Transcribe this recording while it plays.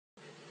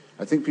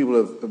I think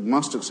people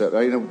must accept,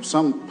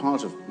 some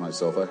part of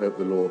myself, I hope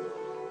the law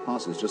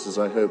passes, just as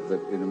I hope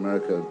that in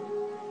America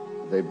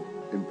they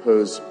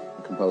impose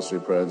compulsory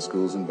prayer in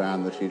schools and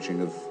ban the teaching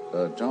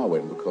of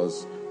Darwin,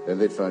 because then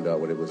they'd find out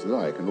what it was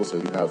like. And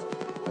also you have,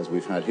 as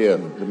we've had here,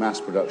 the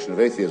mass production of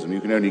atheism. You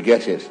can only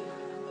get it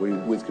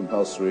with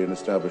compulsory and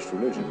established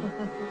religion.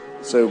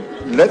 So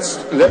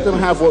let them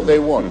have what they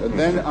want, and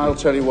then I'll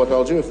tell you what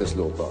I'll do if this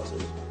law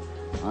passes.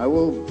 I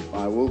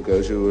will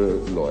go to a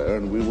lawyer,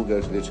 and we will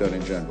go to the Attorney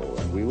General,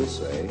 and we will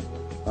say,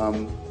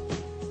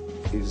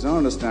 it is our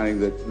understanding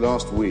that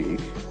last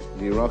week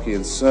the Iraqi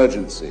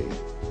insurgency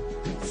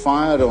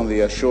fired on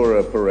the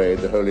Ashura parade,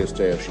 the holiest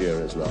day of Shia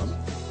Islam,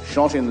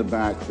 shot in the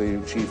back the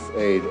chief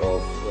aide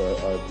of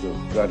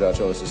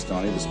Radat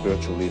al-Sistani, the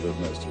spiritual leader of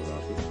most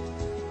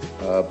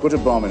Iraqis, put a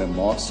bomb in a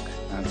mosque,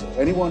 and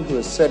anyone who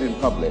has said in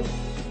public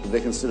that they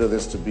consider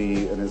this to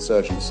be an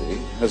insurgency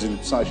has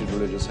incited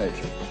religious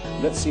hatred.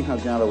 Let's see how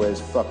Galloway's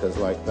fuckers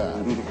like that.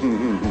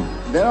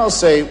 Then I'll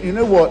say, you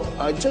know what,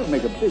 I don't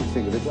make a big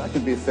thing of it, but I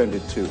can be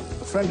offended too.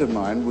 A friend of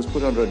mine was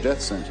put under a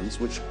death sentence,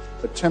 which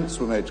attempts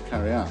were made to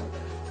carry out,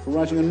 for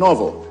writing a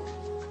novel,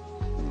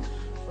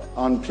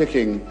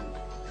 unpicking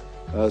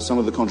some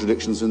of the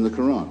contradictions in the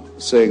Quran,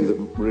 saying that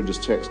religious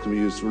texts can be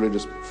used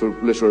for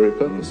literary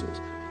purposes.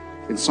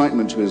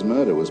 Incitement to his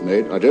murder was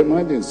made. I don't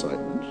mind the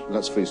incitement,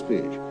 that's free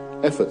speech.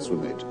 Efforts were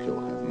made to kill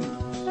him.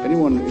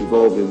 Anyone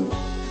involved in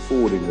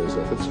forwarding those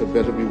efforts had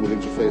better be willing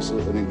to face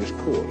an English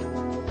court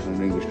and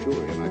an English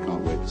jury, and I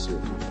can't wait to see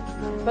it.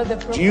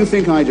 But do you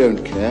think I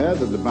don't care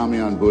that the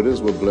Bamiyan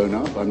Buddhas were blown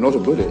up? I'm not a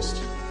Buddhist.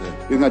 Do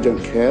you think I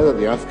don't care that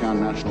the Afghan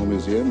National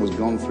Museum was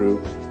gone through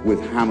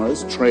with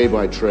hammers, tray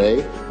by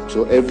tray,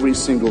 till every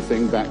single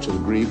thing back to the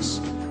Greeks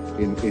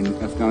in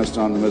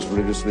Afghanistan, the most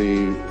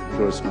religiously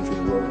pluralist country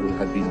in the world,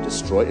 had been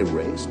destroyed,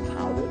 erased,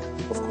 powdered?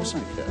 Of course I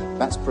care.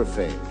 That's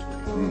profane.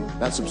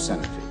 That's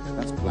obscenity.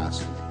 That's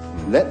blasphemy.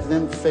 Let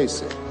them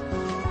face it.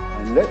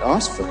 And let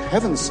us, for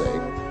heaven's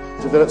sake,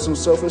 develop some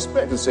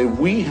self-respect and say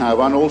we have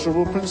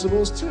unalterable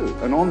principles too,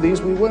 and on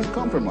these we won't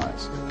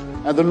compromise.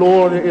 And the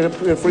law in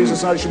a free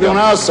society should be on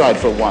our side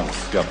for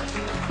once.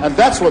 And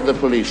that's what the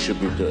police should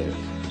be doing.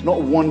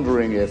 Not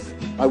wondering if,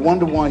 I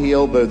wonder why he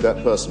elbowed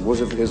that person. Was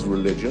it for his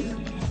religion?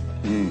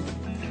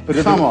 But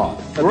come on,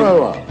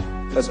 grow up.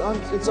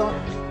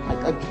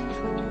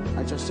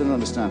 I just don't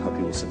understand how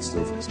people sit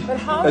still for this. But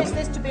how is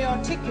this to be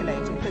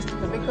articulated,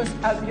 Christopher? Because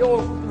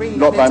you're really...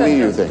 Not by me,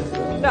 you think?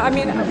 No, I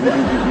mean...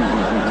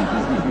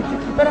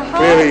 but how...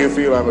 Clearly you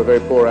feel I'm a very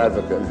poor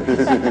advocate.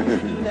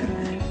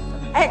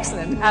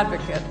 Excellent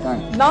advocate.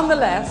 Thanks.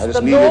 Nonetheless, I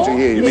just needed to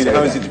hear you. You mean,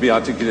 how is it to be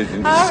articulated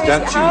in the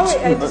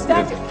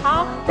statutes?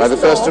 By the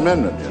First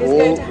Amendment.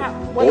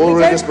 All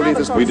religious belief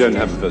is... We don't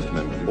have the First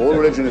Amendment. All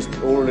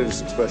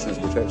religious expression is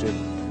protected,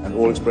 and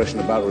all expression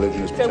about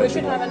religion is protected. So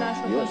we should have a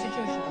national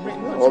constitution, a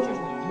written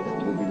constitution.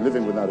 We'll be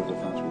living without it for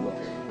far too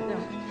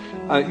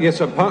long.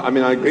 Yes, I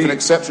agree. If an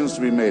exception is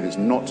to be made, it's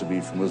not to be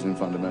for Muslim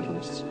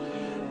fundamentalists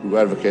who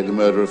advocate the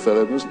murder of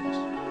fellow Muslims.